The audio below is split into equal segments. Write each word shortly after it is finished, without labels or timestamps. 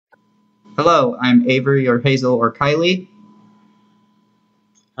Hello, I'm Avery or Hazel or Kylie.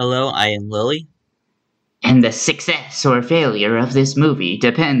 Hello, I am Lily. And the success or failure of this movie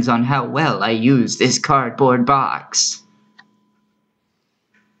depends on how well I use this cardboard box.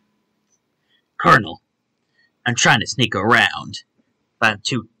 Colonel, I'm trying to sneak around, but I'm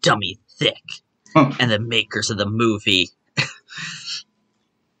too dummy thick. Oh, And the makers of the movie,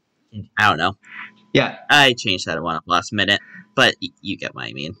 I don't know. yeah. I changed that one last minute, but you get what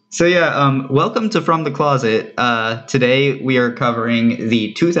I mean. So welcome to From the Closet. Today we are covering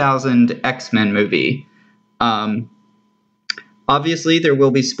the 2000 X-Men movie. Um, Obviously, there will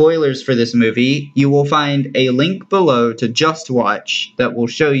be spoilers for this movie. You will find a link below to Just Watch that will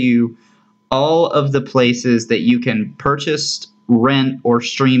show you all of the places that you can purchase, rent, or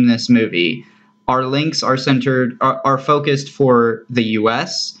stream this movie. Our links are focused for the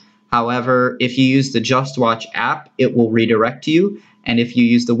US. However, if you use the Just Watch app, it will redirect you. And if you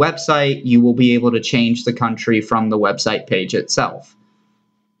use the website, you will be able to change the country from the website page itself.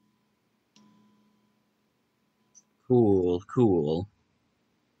 Cool.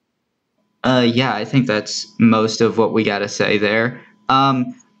 Yeah, I think that's most of what we got to say there.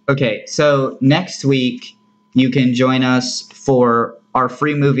 Okay, so next week you can join us for our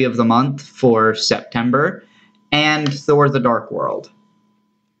free movie of the month for September and Thor the Dark World.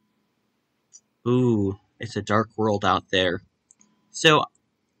 Ooh, it's a dark world out there. So,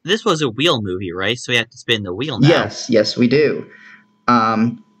 this was a wheel movie, right? So we have to spin the wheel now. Yes, we do.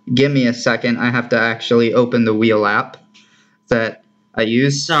 Give me a second. I have to actually open the wheel app that I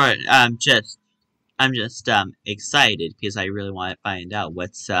use. Sorry, I'm just excited because I really want to find out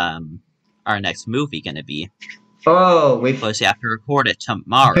what's our next movie gonna be. Oh, Plus, you have to record it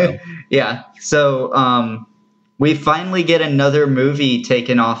tomorrow. yeah. So we finally get another movie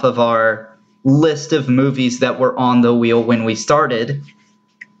taken off of our list of movies that were on the wheel when we started.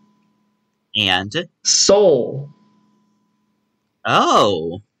 And Soul.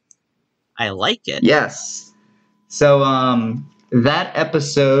 oh, I like it. Yes. So that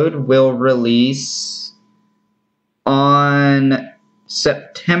episode will release on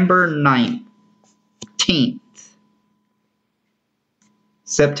September 19th.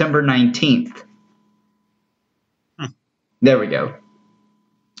 September 19th. Hmm. There we go.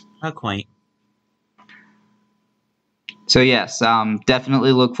 How quaint. So yes,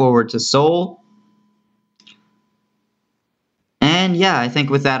 definitely look forward to Soul. And yeah, I think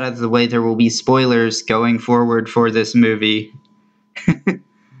with that out of the way, there will be spoilers going forward for this movie.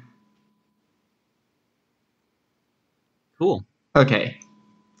 Cool. Okay.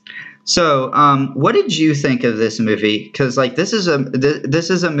 So, what did you think of this movie? Because this is a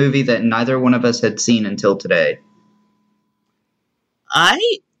movie that neither one of us had seen until today. I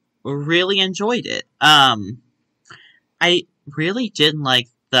really enjoyed it. I really did like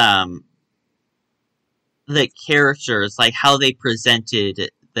the characters, like how they presented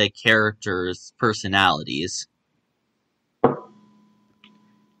the characters' personalities.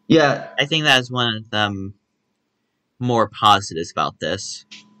 Yeah, I think that is one of the more positives about this.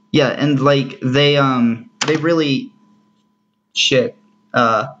 yeah, and they really shit.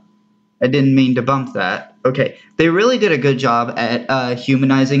 I didn't mean to bump that. Okay, they really did a good job at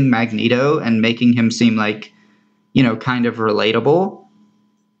humanizing Magneto and making him seem like, kind of relatable.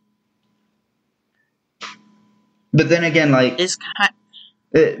 But then again, It's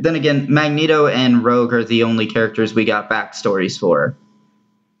kind, Magneto and Rogue are the only characters we got backstories for.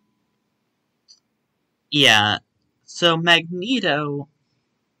 yeah. So Magneto,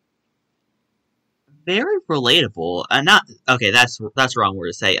 very relatable. Not okay. That's the wrong word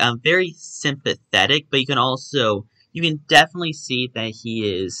to say. Very sympathetic, but you can definitely see that he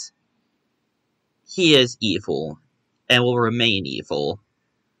is evil and will remain evil.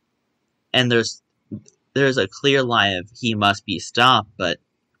 And there's a clear line of he must be stopped, but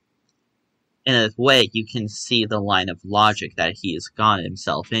in a way you can see the line of logic that he has gotten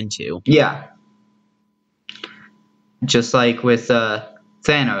himself into. Yeah, just like with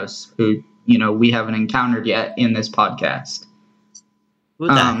Thanos, who we haven't encountered yet in this podcast. Who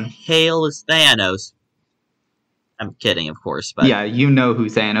the hell is Thanos? I'm kidding, of course, but Yeah, you know who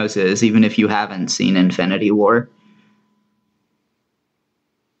Thanos is, even if you haven't seen Infinity War.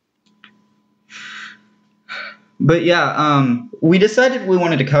 But yeah, we decided we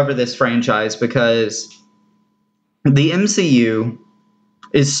wanted to cover this franchise because the MCU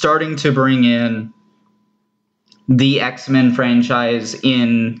is starting to bring in the X-Men franchise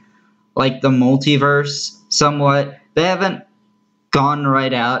in the multiverse somewhat. They haven't gone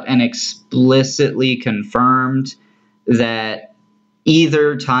right out and explicitly confirmed that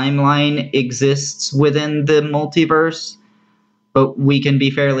either timeline exists within the multiverse. but we can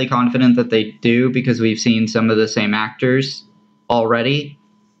be fairly confident that they do because we've seen some of the same actors already.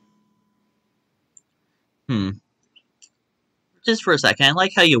 Just for a second, I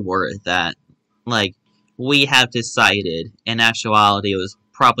like how you worded that. Like, we have decided. In actuality, it was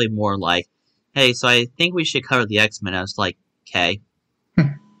probably more like, hey, so I think we should cover the X-Men. I was like, okay.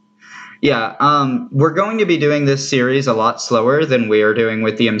 Yeah, we're going to be doing this series a lot slower than we are doing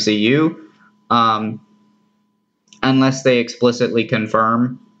with the MCU, unless they explicitly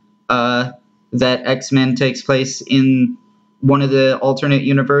confirm that X-Men takes place in one of the alternate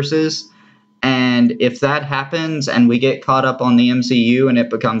universes. And if that happens and we get caught up on the MCU and it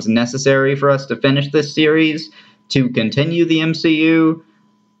becomes necessary for us to finish this series to continue the MCU,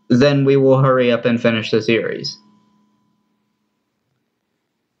 then we will hurry up and finish the series.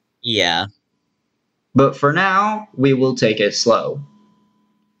 Yeah. But for now, we will take it slow.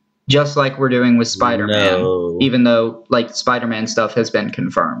 Just like we're doing with Spider-Man, even though like Spider-Man stuff has been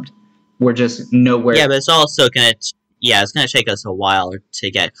confirmed. We're just nowhere. Yeah, but it's also gonna. It's gonna take us a while to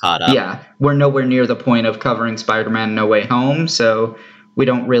get caught up. Yeah, we're nowhere near the point of covering Spider-Man No Way Home, so we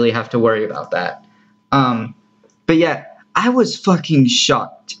don't really have to worry about that. But yeah, I was fucking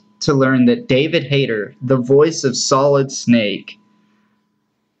shocked to learn that David Hayter, the voice of Solid Snake,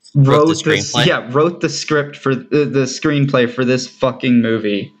 wrote the screenplay. Wrote the script for the screenplay for this fucking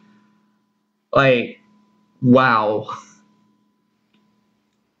movie. Like, wow.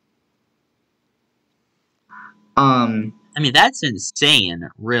 I mean, that's insane,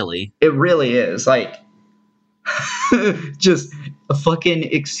 really. It really is. Like, just a fucking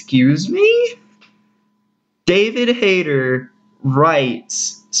excuse me? David Hayter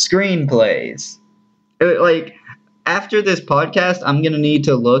writes screenplays. Like, after this podcast, I'm gonna need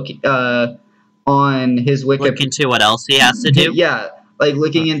to look on his Wikipedia. Look into what else he has to do? Yeah, like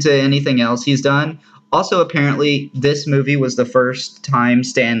looking into anything else he's done. Also, apparently, this movie was the first time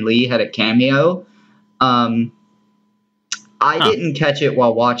Stan Lee had a cameo. I didn't catch it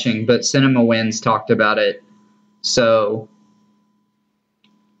while watching, but Cinema Wins talked about it. So,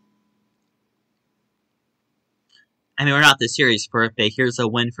 I mean, we're not the series for it, but here's a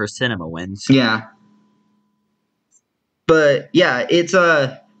win for Cinema Wins. Yeah. But yeah, it's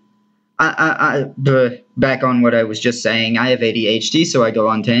back on what I was just saying. I have ADHD, so I go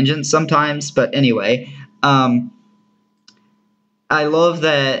on tangents sometimes. But anyway, I love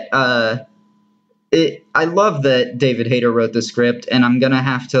that. I love that David Hayter wrote the script, and I'm gonna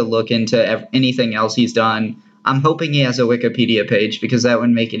have to look into anything else he's done. I'm hoping he has a Wikipedia page because that would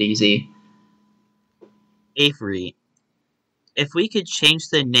make it easy. Avory, if we could change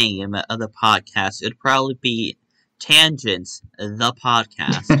the name of the podcast, it'd probably be Tangents, the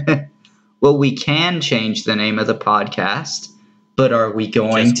podcast. Well, we can change the name of the podcast, but are we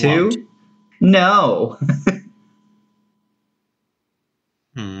going to? Won't. No.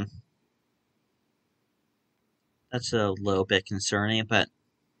 That's a little bit concerning, but...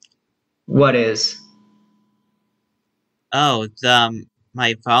 What is? Oh,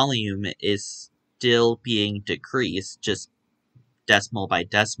 my volume is still being decreased, just decimal by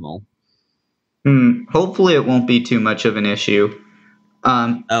decimal. Hopefully it won't be too much of an issue.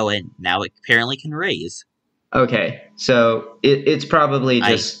 And now it apparently can raise. Okay, so it's probably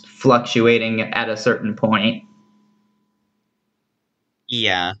just fluctuating at a certain point.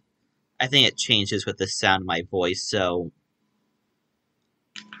 Yeah. I think it changes with the sound of my voice, so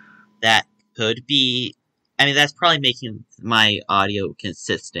that could be... I mean, that's probably making my audio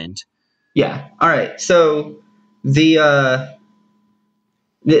consistent. Yeah. All right. So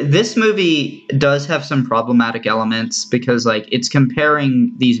this movie does have some problematic elements because, like, it's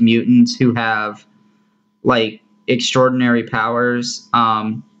comparing these mutants who have, like, extraordinary powers.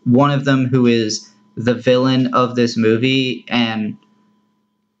 One of them who is the villain of this movie and,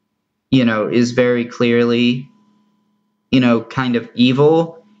 you know, is very clearly, you know, kind of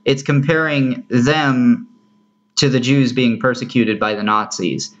evil. It's comparing them to the Jews being persecuted by the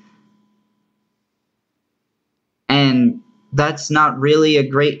Nazis. And that's not really a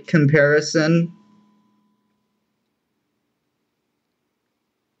great comparison.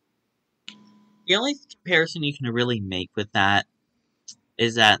 The only comparison you can really make with that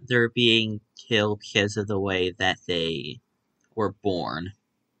is that they're being killed because of the way that they were born.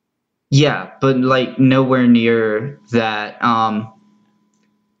 Yeah, but like nowhere near that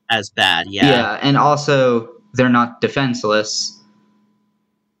as bad, yeah. Yeah, and also they're not defenseless.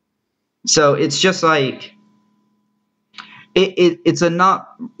 So it's just like it's a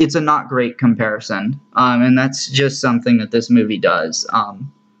not great comparison. And that's just something that this movie does.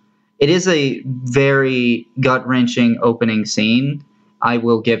 It is a very gut-wrenching opening scene. I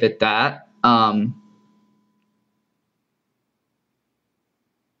will give it that.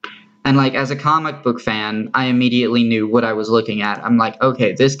 And like as a comic book fan, I immediately knew what I was looking at. I'm like,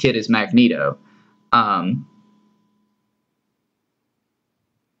 okay, this kid is Magneto.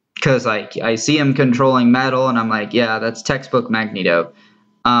 Because like I see him controlling metal, and I'm like, yeah, that's textbook Magneto.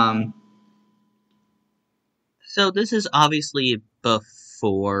 So this is obviously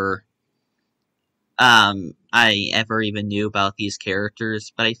before I ever even knew about these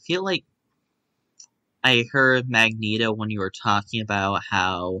characters, but I feel like I heard Magneto when you were talking about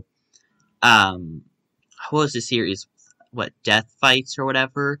how what was the series? What, Death Fights or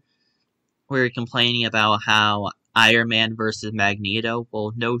whatever? Where you're complaining about how Iron Man versus Magneto.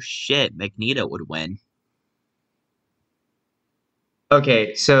 Well, no shit, Magneto would win.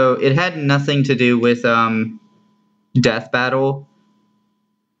 Okay, so it had nothing to do with Death Battle.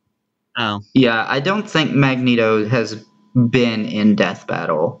 Oh, Yeah, I don't think Magneto has been in Death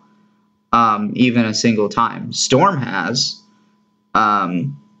Battle, even a single time. Storm has.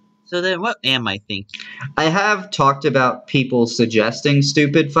 so then what am I thinking? I have talked about people suggesting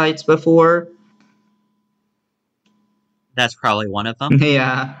stupid fights before. That's probably one of them.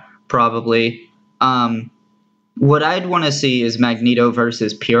 Yeah, probably. What I'd want to see is Magneto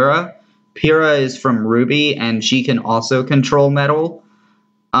versus Pyrrha. Pyrrha is from Ruby, and she can also control metal.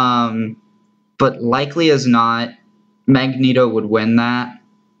 But likely as not, Magneto would win that.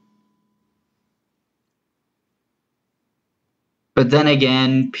 But then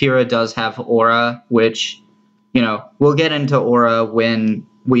again, Pyrrha does have aura, which, we'll get into aura when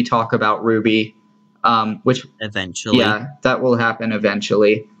we talk about Ruby. Which, Eventually. yeah, that will happen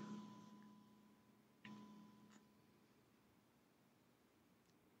eventually.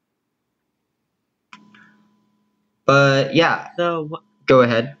 But yeah, So go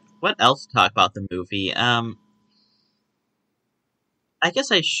ahead. what else to talk about the movie? I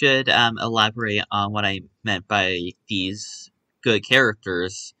guess I should elaborate on what I meant by these good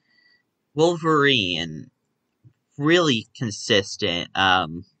characters. Wolverine, really consistent.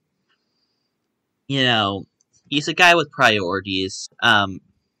 He's a guy with priorities.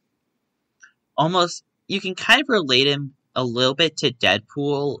 Almost, you can kind of relate him a little bit to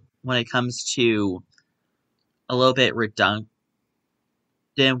Deadpool when it comes to a little bit redundant.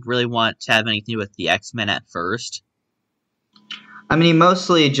 Didn't really want to have anything to do with the X-Men at first. I mean, he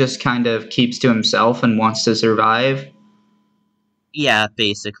mostly just kind of keeps to himself and wants to survive. Yeah,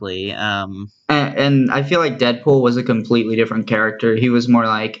 basically. And I feel like Deadpool was a completely different character. He was more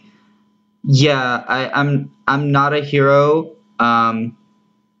like, yeah, I'm not a hero.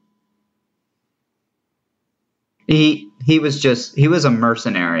 He was a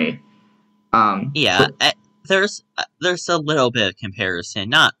mercenary. Yeah, there's a little bit of comparison,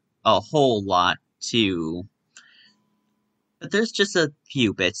 not a whole lot but there's just a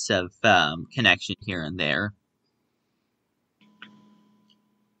few bits of connection here and there.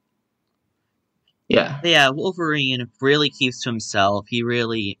 Yeah. But yeah, Wolverine really keeps to himself. He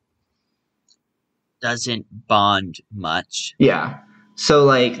really doesn't bond much. Yeah. So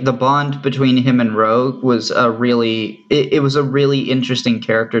like the bond between him and Rogue was it was a really interesting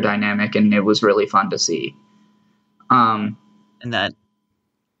character dynamic, and it was really fun to see. And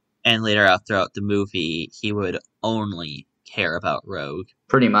later out throughout the movie, he would only care about Rogue.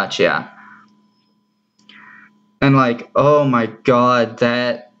 Pretty much, yeah. And like, oh my god,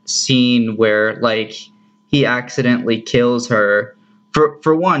 that scene where like he accidentally kills her.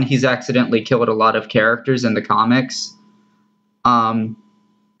 For one, he's accidentally killed a lot of characters in the comics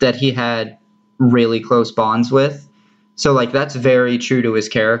that he had really close bonds with. So like that's very true to his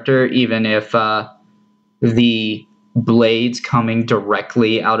character, even if the blades coming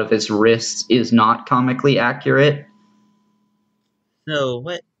directly out of his wrists is not comically accurate. So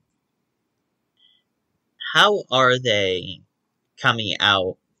how are they coming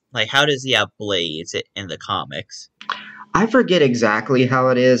out? Like, how does he have blades in the comics? I forget exactly how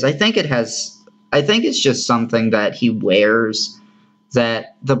it is. I think it's just something that he wears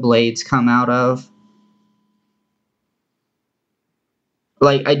that the blades come out of.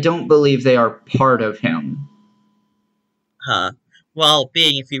 Like, I don't believe they are part of him. Huh. Well,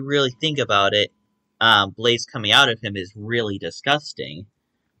 if you really think about it, blades coming out of him is really disgusting.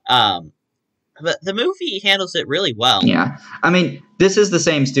 But the movie handles it really well. Yeah. I mean, this is the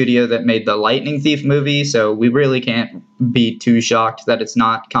same studio that made the Lightning Thief movie, so we really can't be too shocked that it's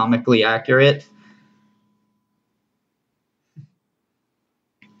not comically accurate.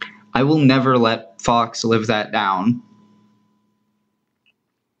 I will never let Fox live that down.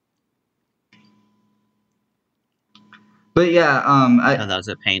 But yeah, that was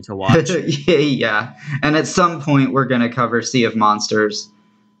a pain to watch. yeah. And at some point, we're gonna cover Sea of Monsters,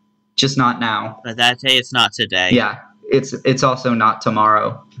 just not now. But that day, it's not today. Yeah, it's also not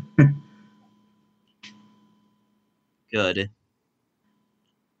tomorrow. good.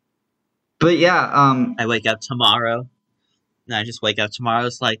 But yeah, I wake up tomorrow, and I just wake up tomorrow.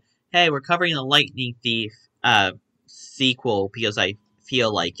 It's like, hey, we're covering the Lightning Thief sequel because I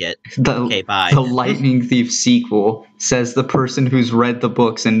feel like it. the Okay, bye. the Lightning Thief sequel, says the person who's read the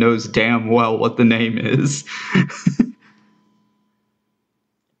books and knows damn well what the name is.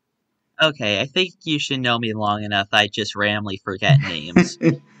 Okay, I think you should know me long enough. I just randomly forget names,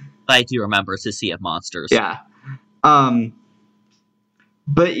 but I do remember it's a Sea of Monsters. Yeah.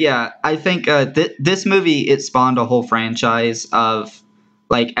 But yeah, I think this movie, it spawned a whole franchise of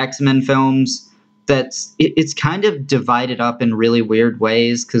like X-Men films. It's kind of divided up in really weird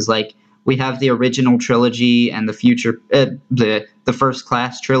ways because like we have the original trilogy and the future the First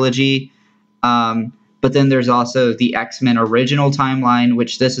Class trilogy, but then there's also the X-Men original timeline,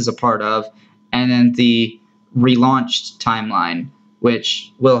 which this is a part of, and then the relaunched timeline,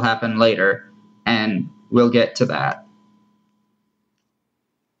 which will happen later, and we'll get to that.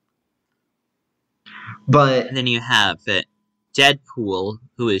 But And then you have Deadpool,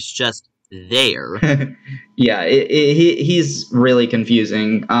 who is just there. yeah, he's really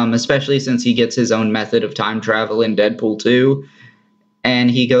confusing, especially since he gets his own method of time travel in Deadpool 2,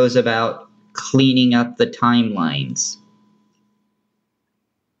 and he goes about cleaning up the timelines.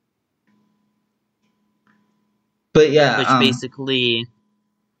 But yeah, Which basically,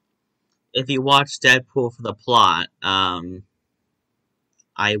 if you watch Deadpool for the plot, I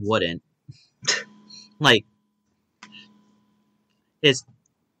wouldn't. Like, his.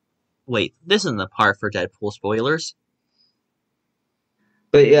 Wait, this isn't the part for Deadpool spoilers.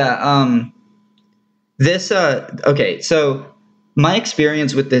 But yeah, this okay, so my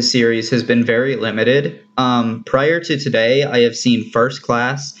experience with this series has been very limited. Prior to today, I have seen First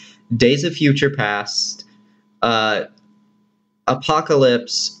Class, Days of Future Past, uh,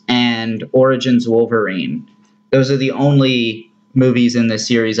 Apocalypse, and Origins Wolverine. Those are the only movies in this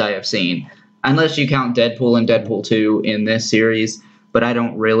series I have seen, unless you count Deadpool and Deadpool 2 in this series, but I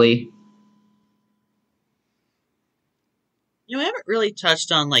don't really. You haven't really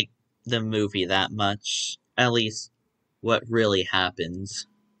touched on, like, the movie that much. At least, what really happens.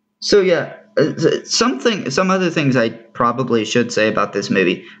 So yeah, some other things I probably should say about this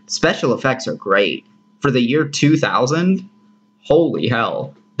movie. Special effects are great for the year 2000. Holy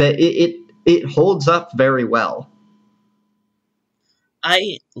hell, that it holds up very well.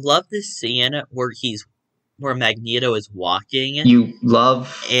 I love this scene where Magneto is walking, You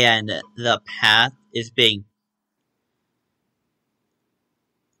love. and the path is being.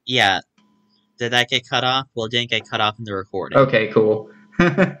 Yeah, did that get cut off? Well, it didn't get cut off in the recording. Okay, cool.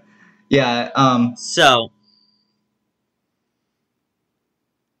 Yeah. So,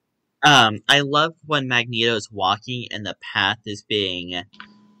 I love when Magneto is walking and the path is being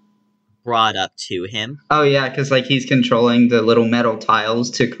brought up to him. Oh yeah, because like he's controlling the little metal tiles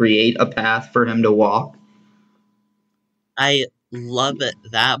to create a path for him to walk. I love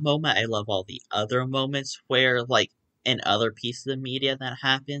that moment. I love all the other moments where, like, in other pieces of media that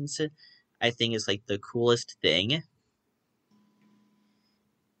happens, I think is like the coolest thing.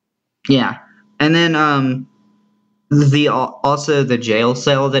 Yeah, and then also the jail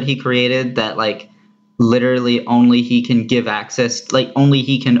cell that he created that like literally only he can give access, like only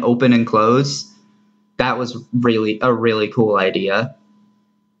he can open and close. That was really a really cool idea.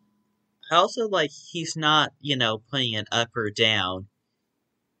 I also like he's not, putting it up or down.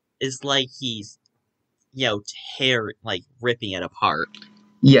 It's like he's, ripping it apart.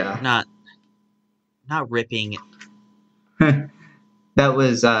 Yeah. Not ripping. That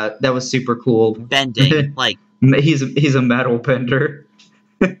was super cool. Bending. Like, he's a metal bender.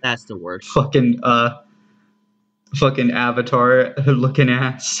 that's the word. Fucking Avatar looking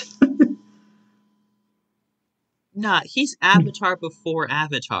ass. Nah, he's Avatar before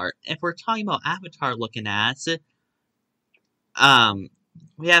Avatar. If we're talking about Avatar looking ass,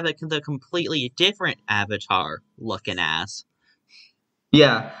 we have the completely different Avatar looking ass.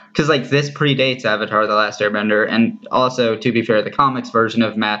 Yeah, because like this predates Avatar: The Last Airbender, and also, to be fair, the comics version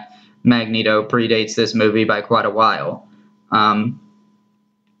of Magneto predates this movie by quite a while. But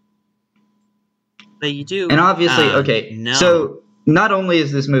you do, and obviously, okay, no. So not only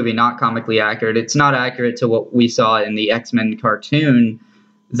is this movie not comically accurate, it's not accurate to what we saw in the X-Men cartoon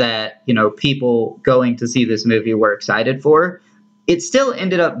that, people going to see this movie were excited for. It still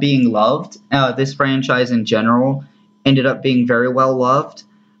ended up being loved. This franchise in general ended up being very well loved,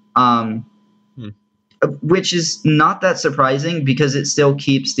 which is not that surprising because it still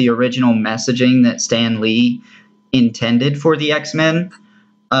keeps the original messaging that Stan Lee intended for the X-Men,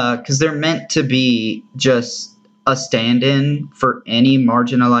 because they're meant to be just a stand-in for any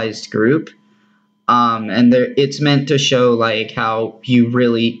marginalized group. And it's meant to show like how you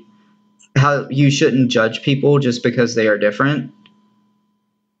shouldn't judge people just because they are different.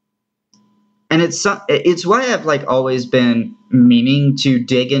 And it's why I've like always been meaning to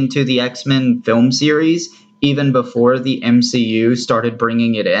dig into the X-Men film series even before the MCU started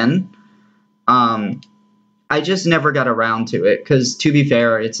bringing it in. Um, I just never got around to it because, to be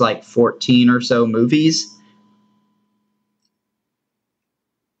fair, it's like 14 or so movies.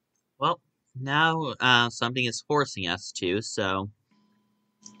 Well, now something is forcing us to, so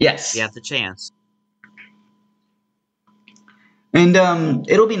we Yes. have the chance. And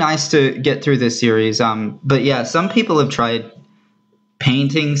it'll be nice to get through this series. But yeah, some people have tried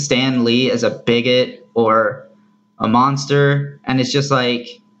painting Stan Lee as a bigot or a monster, and it's just like,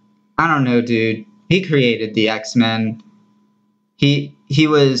 I don't know, dude. He created the X-Men. He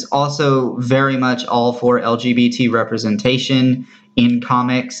was also very much all for LGBT representation in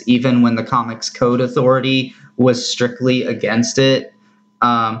comics, even when the Comics Code Authority was strictly against it.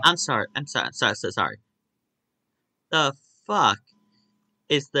 Um, I'm sorry. The fuck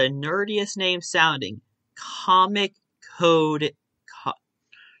is the nerdiest name sounding? Comic Code. Co-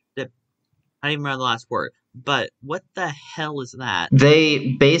 the, I don't even remember the last word. But what the hell is that?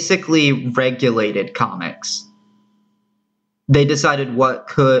 they basically regulated comics. They decided what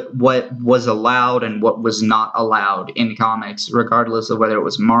was allowed and what was not allowed in comics, regardless of whether it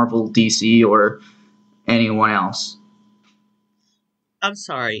was Marvel, DC, or anyone else. I'm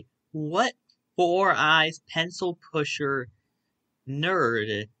sorry. What four eyes pencil pusher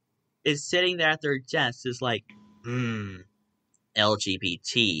nerd is sitting there at their desk is like,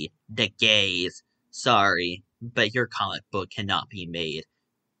 LGBT, the gays. Sorry, but your comic book cannot be made.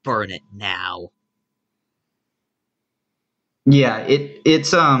 Burn it now. Yeah, it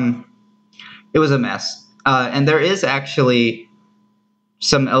was a mess. And there is actually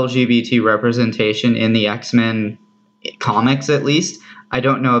some LGBT representation in the X-Men comics, at least. I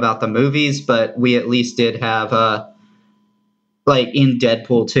don't know about the movies, but we at least did have like in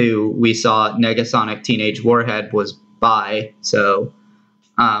Deadpool 2, we saw Negasonic Teenage Warhead was bi. So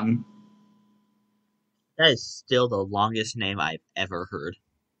um, That is still the longest name I've ever heard.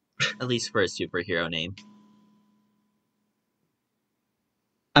 At least for a superhero name.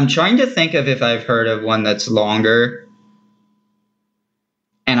 I'm trying to think of if I've heard of one that's longer,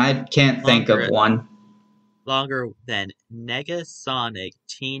 and I can't think of Longer one. longer than Negasonic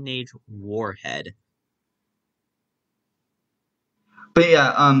Teenage Warhead. But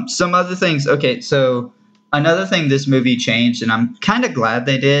yeah, some other things. Okay, so another thing this movie changed, and I'm kind of glad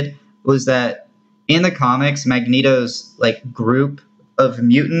they did, was that in the comics, Magneto's like group of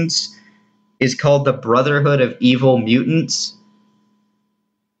mutants is called the Brotherhood of Evil Mutants,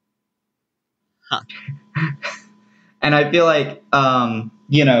 Huh. and I feel like I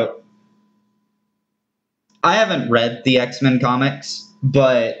haven't read the X-Men comics,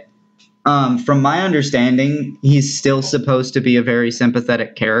 but from my understanding, he's still supposed to be a very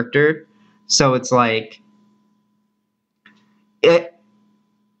sympathetic character. So it's like it.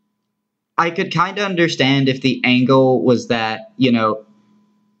 I could kind of understand if the angle was that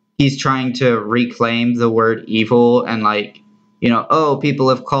he's trying to reclaim the word evil and like oh, people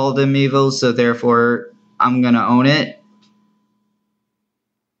have called him evil, so therefore I'm gonna own it.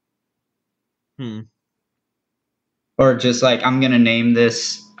 Hmm. Or just like I'm gonna name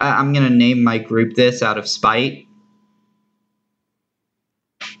this. I'm gonna name my group this out of spite.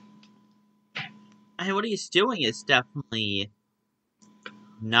 And what he's doing is definitely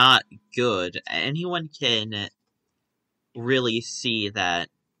not good. Anyone can really see that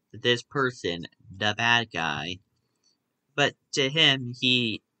this person, the bad guy, but to him,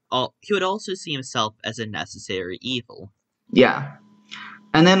 he would also see himself as a necessary evil. Yeah.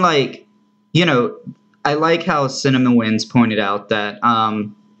 And then like, you know, I like how Cinema Wins pointed out that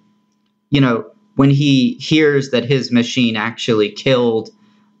when he hears that his machine actually killed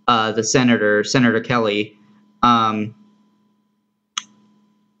the Senator Kelly, um,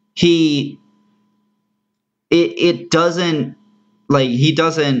 he it doesn't like he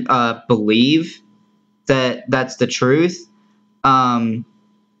doesn't believe that that's the truth. Um,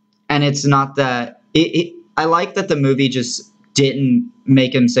 and it's not that I like that the movie just didn't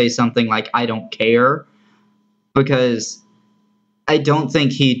make him say something like "I don't care," because I don't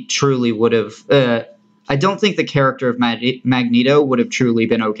think he truly would have. I don't think the character of Magneto would have truly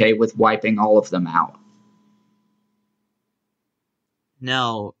been okay with wiping all of them out.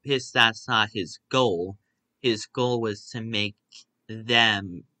 No, that's not his goal. His goal was to make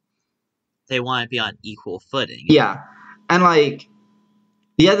them they want to be on equal footing. Yeah, and like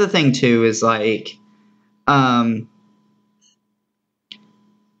the other thing too is like, um,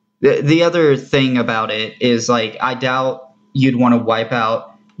 the other thing about it is like I doubt you'd want to wipe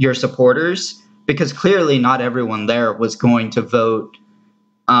out your supporters because clearly not everyone there was going to vote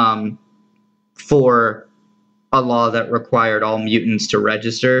um, for a law that required all mutants to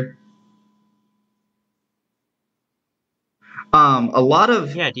register. A lot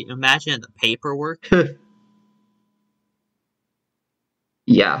of Yeah, do you imagine the paperwork?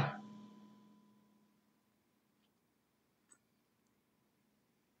 yeah.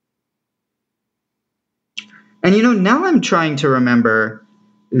 And now I'm trying to remember.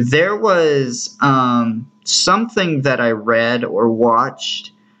 There was something that I read or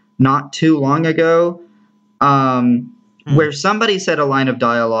watched not too long ago Hmm. where somebody said a line of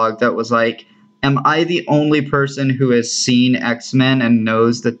dialogue that was like, "Am I the only person who has seen X-Men and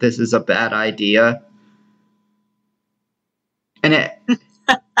knows that this is a bad idea?" And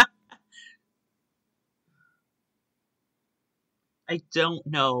I don't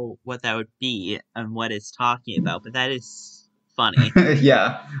know what that would be and what it's talking about, but that is funny.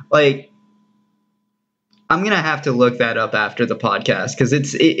 yeah, like I'm gonna have to look that up after the podcast because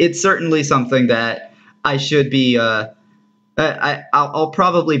it's certainly something that I should be. I'll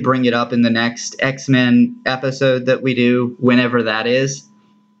probably bring it up in the next X-Men episode that we do, whenever that is.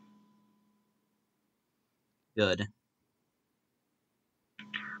 Good.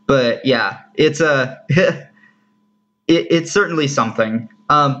 But yeah, it's a it's certainly something.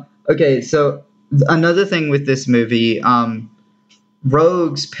 Okay, so another thing with this movie,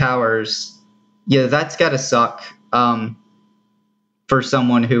 Rogue's powers, yeah, that's got to suck for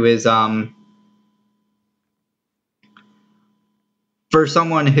someone who is for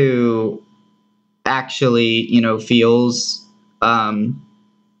someone who actually feels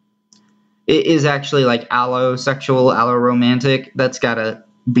is actually like allosexual, alloromantic. That's got to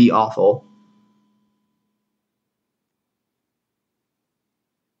be awful.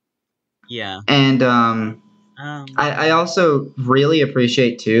 Yeah. And I Um. also really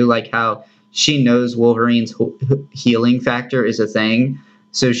appreciate too, like how she knows Wolverine's healing factor is a thing,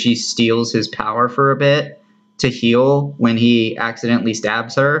 so she steals his power for a bit to heal when he accidentally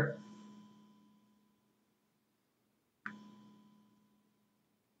stabs her.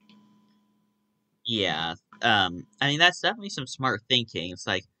 Yeah. I mean, that's definitely some smart thinking. It's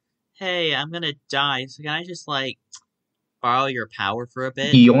like, hey, I'm gonna die, so can I just like borrow your power for a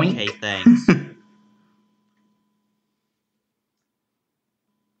bit? Yoink. Okay, thanks.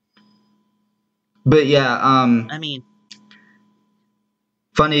 But yeah, I mean,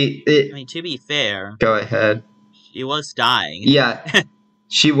 funny. to be fair, Go ahead. she was dying. Yeah,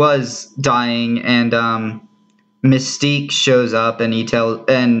 she was dying, and Mystique shows up,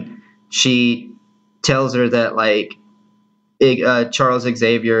 and she tells her that like Charles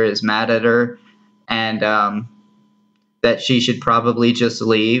Xavier is mad at her, and that she should probably just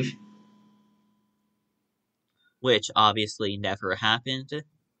leave. Which obviously never happened.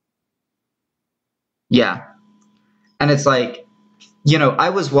 Yeah, and it's like I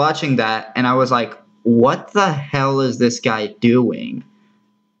was watching that, and I was like, "What the hell is this guy doing?"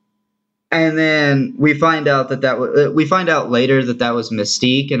 And then we find out later that that was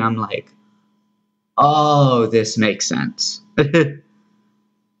Mystique, and I'm like, "Oh, this makes sense."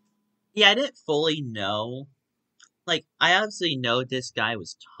 Yeah, I didn't fully know. Like, I obviously know this guy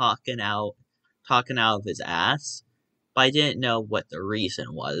was talking out of his ass, but I didn't know what the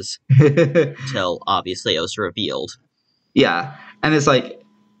reason was until obviously it was revealed. Yeah, and it's like,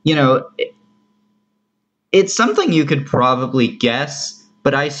 you know, it, it's something you could probably guess,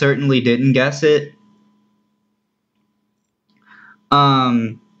 but I certainly didn't guess it.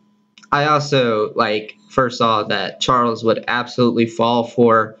 Um, I also like first saw that Charles would absolutely fall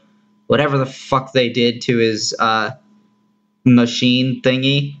for whatever the fuck they did to his machine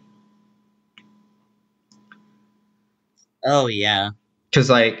thingy, Oh yeah, because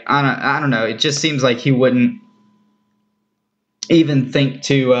like I don't know, it just seems like he wouldn't even think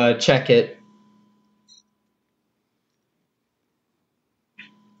to check it.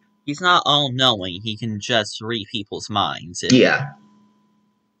 he's not all knowing. He can just read people's minds. Yeah,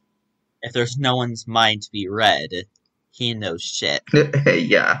 If there's no one's mind to be read, he knows shit.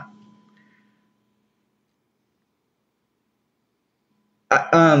 yeah.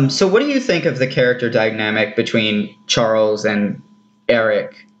 So what do you think of the character dynamic between Charles and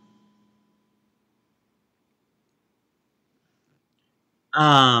Eric?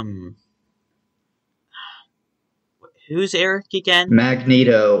 Um, who's Eric again?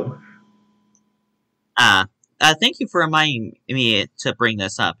 Magneto. Ah, thank you for reminding me to bring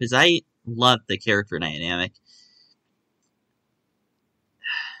this up because I love the character dynamic.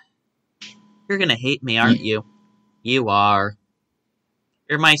 You're gonna hate me, aren't Y- you? You are.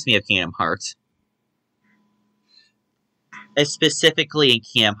 It reminds me of Kingdom Hearts. It's specifically in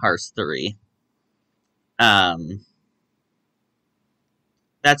Kingdom Hearts 3. Um,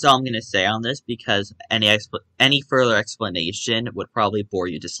 that's all I'm going to say on this because any further explanation would probably bore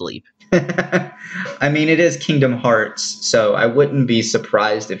you to sleep. I mean, it is Kingdom Hearts, so I wouldn't be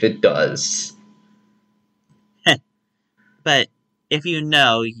surprised if it does. But if you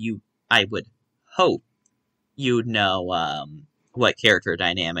know, I would hope you know what character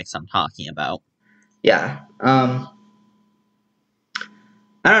dynamics I'm talking about. Yeah.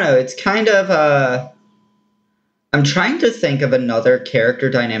 I don't know. It's kind of I'm trying to think of another character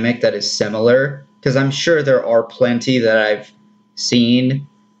dynamic that is similar because I'm sure there are plenty that I've seen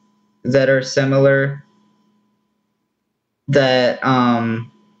that are similar. That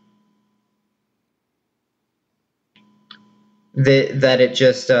it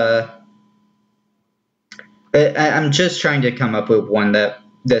just I'm just trying to come up with one that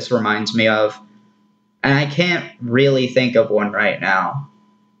this reminds me of, and I can't really think of one right now.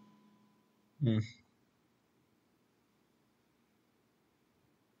 Hmm.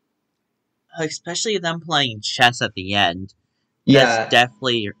 Especially them playing chess at the end. That's Yeah,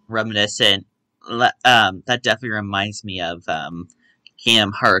 definitely reminiscent. That definitely reminds me of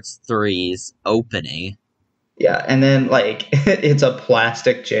Kingdom Hearts 3's opening. yeah, and then like it's a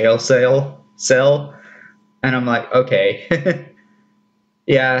plastic jail cell, and I'm like, okay,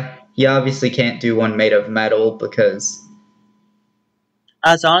 yeah, you obviously can't do one made of metal because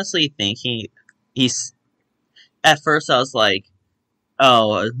I was honestly thinking he's. At first, I was like,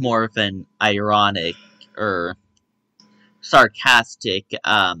 "Oh, more of an ironic or sarcastic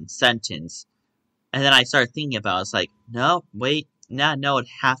sentence," and then I started thinking about. It, I was like, "No, wait, no, it'd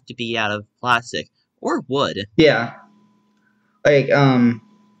have to be out of plastic or wood." yeah, like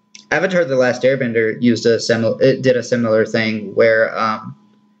Avatar: The Last Airbender it did a similar thing where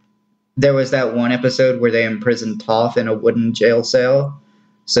there was that one episode where they imprisoned Toph in a wooden jail cell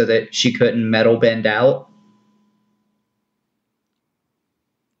so that she couldn't metal bend out.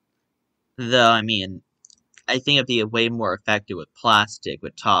 Though, I mean, I think it'd be way more effective with plastic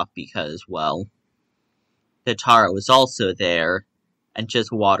with Toph because, well, Katara was also there and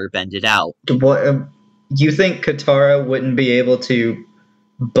just water bended out. What you think Katara wouldn't be able to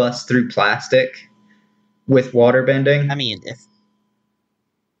bust through plastic with water I bending? mean, if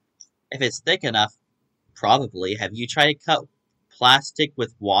it's thick enough, probably. Have you tried to cut plastic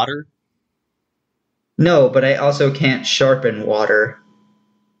with water? No, but I also can't sharpen water.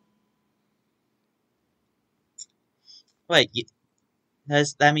 Wait,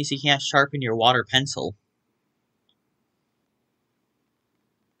 that means you can't sharpen your water pencil.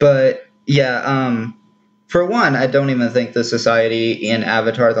 But yeah, for one, I don't even think the society in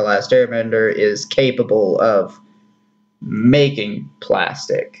Avatar: The Last Airbender is capable of making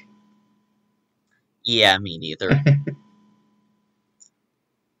plastic. Yeah, me neither.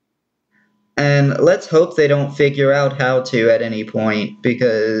 And let's hope they don't figure out how to at any point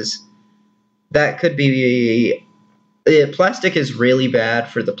because that could be. Plastic is really bad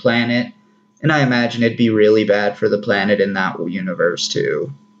for the planet, and I imagine it'd be really bad for the planet in that universe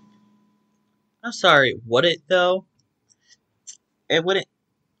too. I'm sorry, would it though? It wouldn't.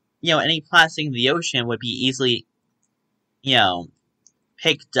 Any plastic in the ocean would be easily, you know,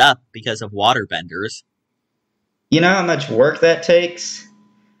 picked up because of water benders. You know how much work that takes?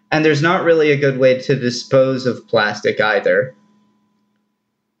 And there's not really a good way to dispose of plastic either.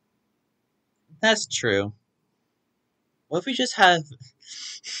 That's true. What if we just have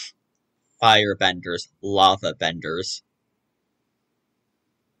fire benders, lava benders?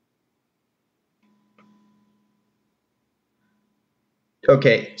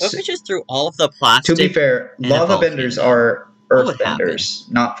 Okay, What if so, we just threw all of the to be plastic fair, in a lava benders volcano? are What earth would happen? benders,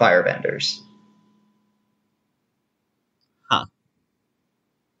 not fire benders. Huh.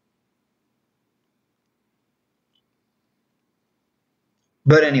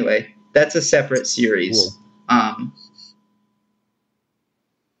 But anyway, that's a separate Cool. series. Um,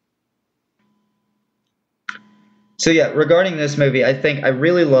 so yeah, regarding this movie, I think I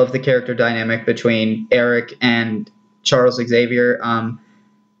really love the character dynamic between Eric and Charles Xavier.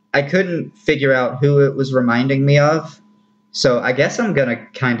 I couldn't figure out who it was reminding me of, so I guess I'm gonna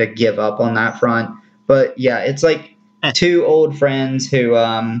kind of give up on that front. But yeah, it's like Heh. two old friends who,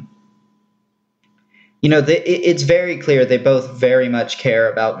 it's very clear they both very much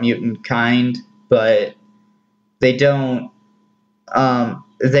care about mutant kind, but they don't.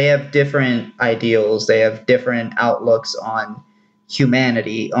 They have different ideals. They have different outlooks on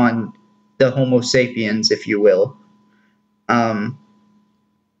humanity, on the Homo sapiens, if you will. Um,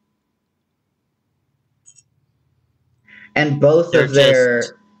 and They're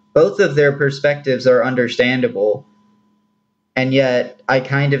just both of their perspectives are understandable, and yet I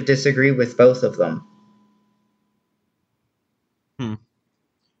kind of disagree with both of them. hmm,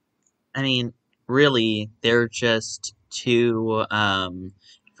 I mean, really, they're just two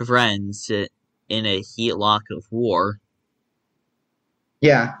friends in a heatlock of war.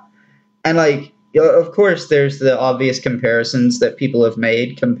 Yeah, and like of course there's the obvious comparisons that people have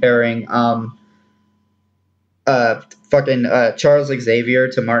made comparing fucking Charles Xavier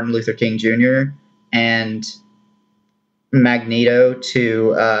to Martin Luther King Jr. and Magneto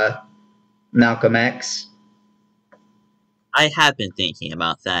to Malcolm X. I have been thinking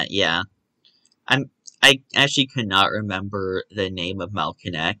about that. Yeah, I actually could not remember the name of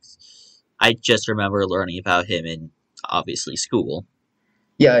Malcolm X. I just remember learning about him in obviously school.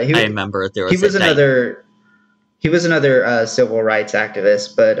 Yeah, I remember there he was a was another he was another civil rights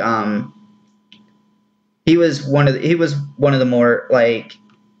activist, but he was one of the more like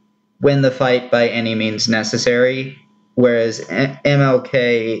win the fight by any means necessary, whereas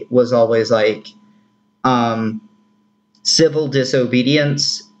MLK was always like um, civil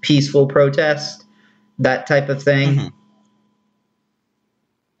disobedience, peaceful protest, that type of thing. Mhm.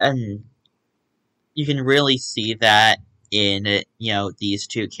 And you can really see that in these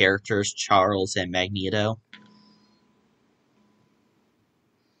two characters, Charles and Magneto.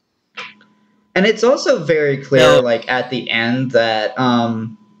 And it's also very clear, Though, like at the end, that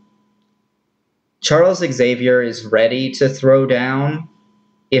Charles Xavier is ready to throw down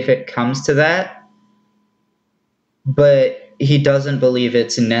if it comes to that, but he doesn't believe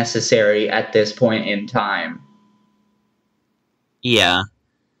it's necessary at this point in time. yeah.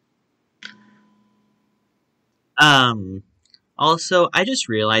 Um. Also, I just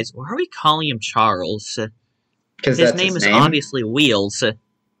realized, why are we calling him Charles? Because His that's name his is name. obviously Wheels.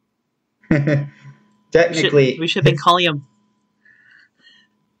 We Technically, should have been calling him.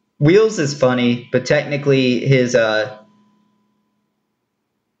 Wheels is funny, but technically his I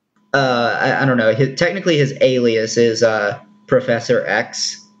don't know. Technically, his alias is Professor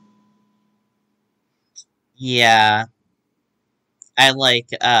X. Yeah, I like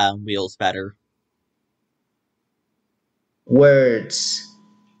Wheels better. Words.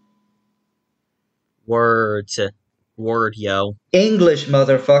 Words, word, yo. English,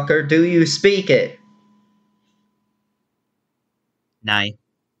 motherfucker. Do you speak it? Nice.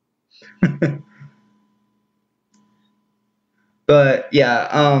 But yeah,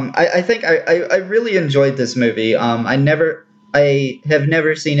 I think I really enjoyed this movie. I have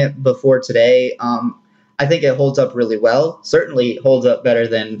never seen it before today. I think it holds up really well. Certainly holds up better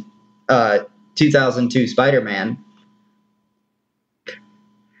than uh, 2002 Spider-Man.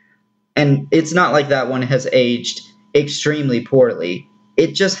 And it's not like that one has aged extremely poorly.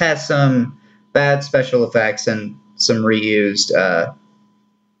 It just has some bad special effects and some That's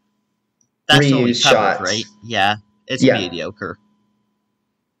what we reused covered, right? shots. Yeah, it's Yeah, mediocre.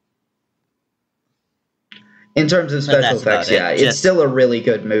 in terms of But special that's effects, about it. yeah, it's Just, still a really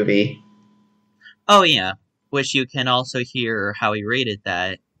good movie. oh yeah. Which you can also hear how he rated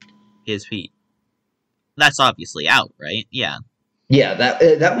that his feet. That's obviously out, right? Yeah. Yeah,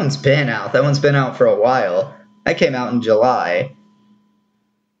 that one's been out. That one's been out for a while. That came out in July.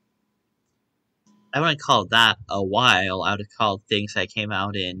 I wouldn't call that a while. I would have called things that came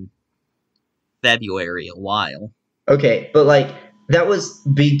out in February a while. Okay, but like that was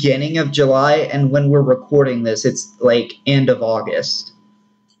beginning of July, and when we're recording this, it's like end of August.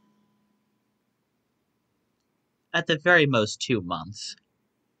 At the very most 2 months.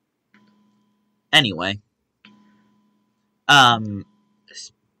 Anyway, um,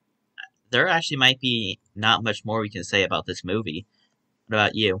 there actually might be not much more we can say about this movie. What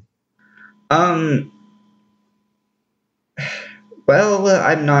about you? Um, well,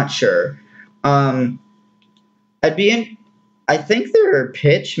 I'm not sure. Um, I'd be in. I think there are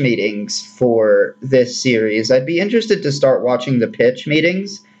pitch meetings for this series. I'd be interested to start watching the pitch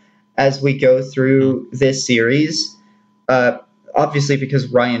meetings as we go Hmm. through this series. Uh, Obviously, because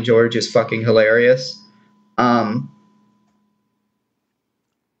Ryan George is fucking hilarious. Um,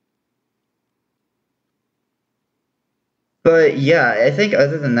 but yeah, I think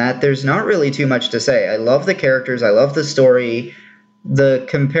other than that, there's not really too much to say. I love the characters. I love the story. The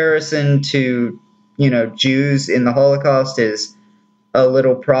comparison to Jews in the Holocaust is a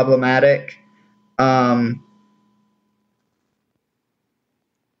little problematic. Um,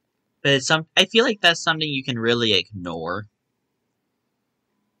 But I feel like that's something you can really ignore.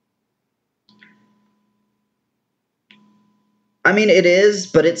 I mean, it is,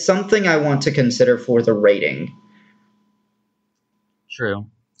 but it's something I want to consider for the rating. True.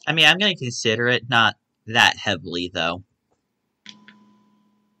 I mean, I'm gonna consider it, not that heavily though.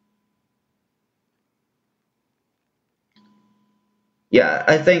 Yeah,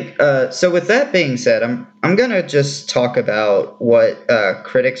 I think so. With that being said, I'm gonna just talk about what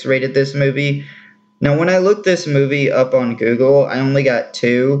critics rated this movie. Now, when I looked this movie up on Google, I only got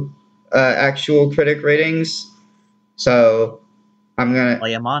two actual critic ratings. So I'm gonna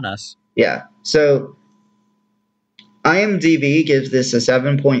Lay 'em on us. yeah. So IMDb gives this a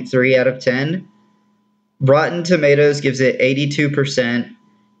 7.3 out of 10. Rotten Tomatoes gives it 82%,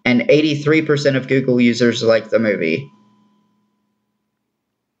 and 83% of Google users like the movie.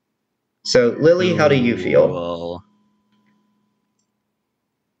 So, Lily, how do you feel? Cool.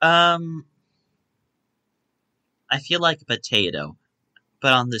 Um, I feel like a potato,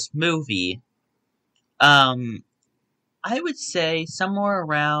 but on this movie, um, I would say somewhere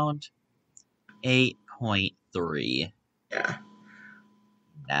around 8.3. Yeah.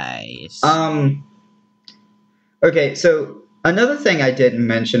 Nice. Um, okay, so another thing I didn't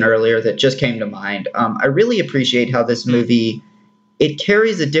mention earlier that just came to mind, I really appreciate how this Hmm. movie, it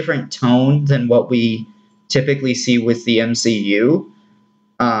carries a different tone than what we typically see with the MCU.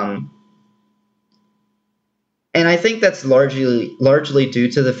 Um, and I think that's largely due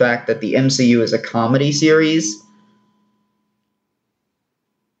to the fact that the MCU is a comedy series,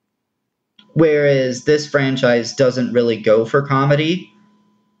 whereas this franchise doesn't really go for comedy.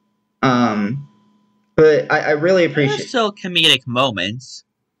 Um, but I really There's appreciate still comedic moments.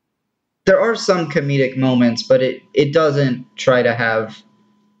 there are some comedic moments, but it doesn't try to have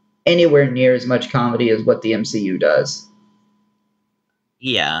anywhere near as much comedy as what the MCU does.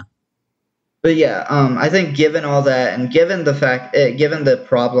 Yeah. But yeah, I think given all that, and given the fact, given the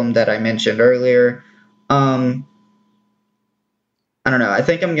problem that I mentioned earlier, um, I don't know. I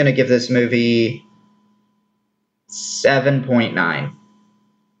think I'm gonna give this movie 7.9.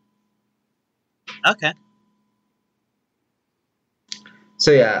 Okay.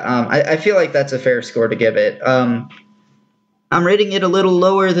 So yeah, I feel like that's a fair score to give it. I'm rating it a little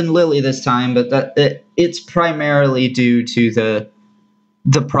lower than Lily this time, but it's primarily due to the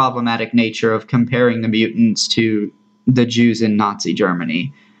problematic nature of comparing the mutants to the Jews in Nazi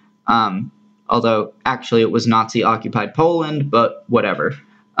Germany. Um, Although actually it was Nazi occupied Poland, but whatever.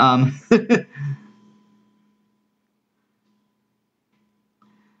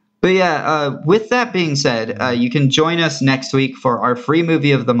 But yeah, with that being said, you can join us next week for our free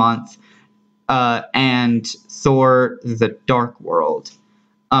movie of the month and Thor: The Dark World.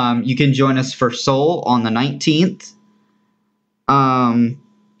 You can join us for Soul on the 19th. Um,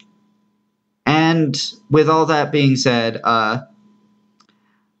 and with all that being said, I've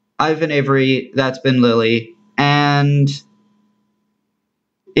been Avery, that's been Lily, and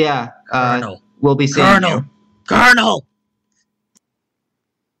yeah, Colonel. we'll be seeing you. Colonel. Colonel.